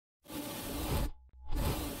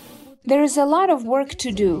There is a lot of work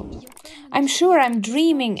to do. I'm sure I'm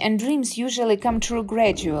dreaming, and dreams usually come true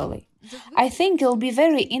gradually. I think it'll be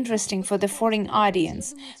very interesting for the foreign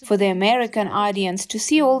audience, for the American audience, to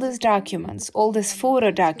see all these documents, all these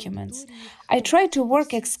photo documents. I try to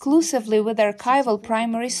work exclusively with archival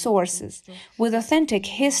primary sources, with authentic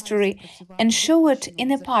history, and show it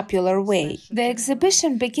in a popular way. The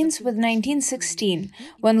exhibition begins with 1916,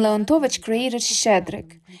 when Leontovich created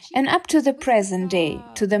Shchedrik, and up to the present day,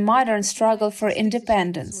 to the modern struggle for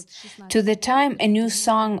independence, to the time a new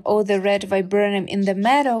song, "O the Red Viburnum in the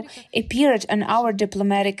Meadow," appeared on our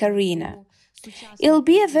diplomatic arena. It'll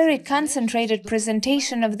be a very concentrated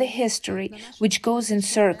presentation of the history, which goes in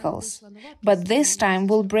circles. But this time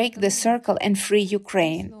we'll break the circle and free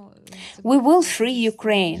Ukraine. We will free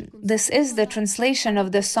Ukraine. This is the translation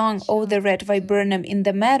of the song "O the Red Viburnum in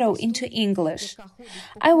the Meadow" into English.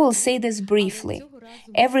 I will say this briefly.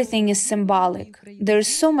 Everything is symbolic. There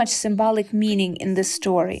is so much symbolic meaning in this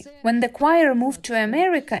story. When the choir moved to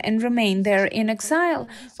America and remained there in exile,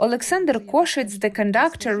 Alexander Koshyts, the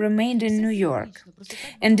conductor, remained in New York.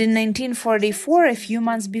 And in 1944, a few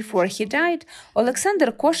months before he died, Alexander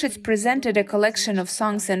Koshyts presented a collection of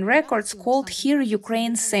songs and records called "Hear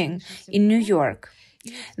Ukraine Sing" in New York.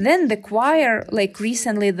 Then the choir, like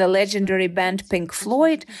recently the legendary band Pink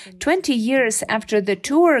Floyd, 20 years after the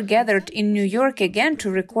tour, gathered in New York again to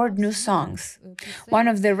record new songs. One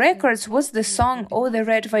of the records was the song "O the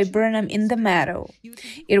Red Viburnum in the Meadow."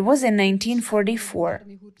 It was in 1944.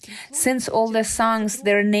 Since all the songs,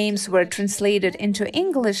 their names were translated into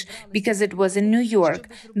English because it was in New York,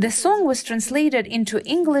 the song was translated into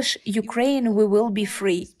English, "Ukraine, we will be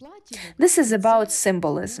free." This is about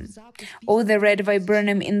symbolism. "O the Red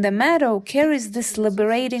Viburnum in the Meadow" carries this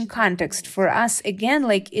liberating context for us again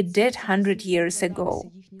like it did 100 years ago.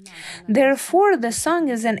 Therefore, the song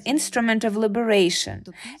is an instrument of liberation,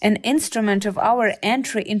 an instrument of our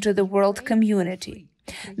entry into the world community.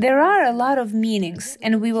 There are a lot of meanings,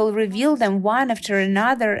 and we will reveal them one after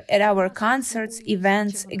another at our concerts,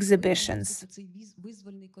 events, exhibitions.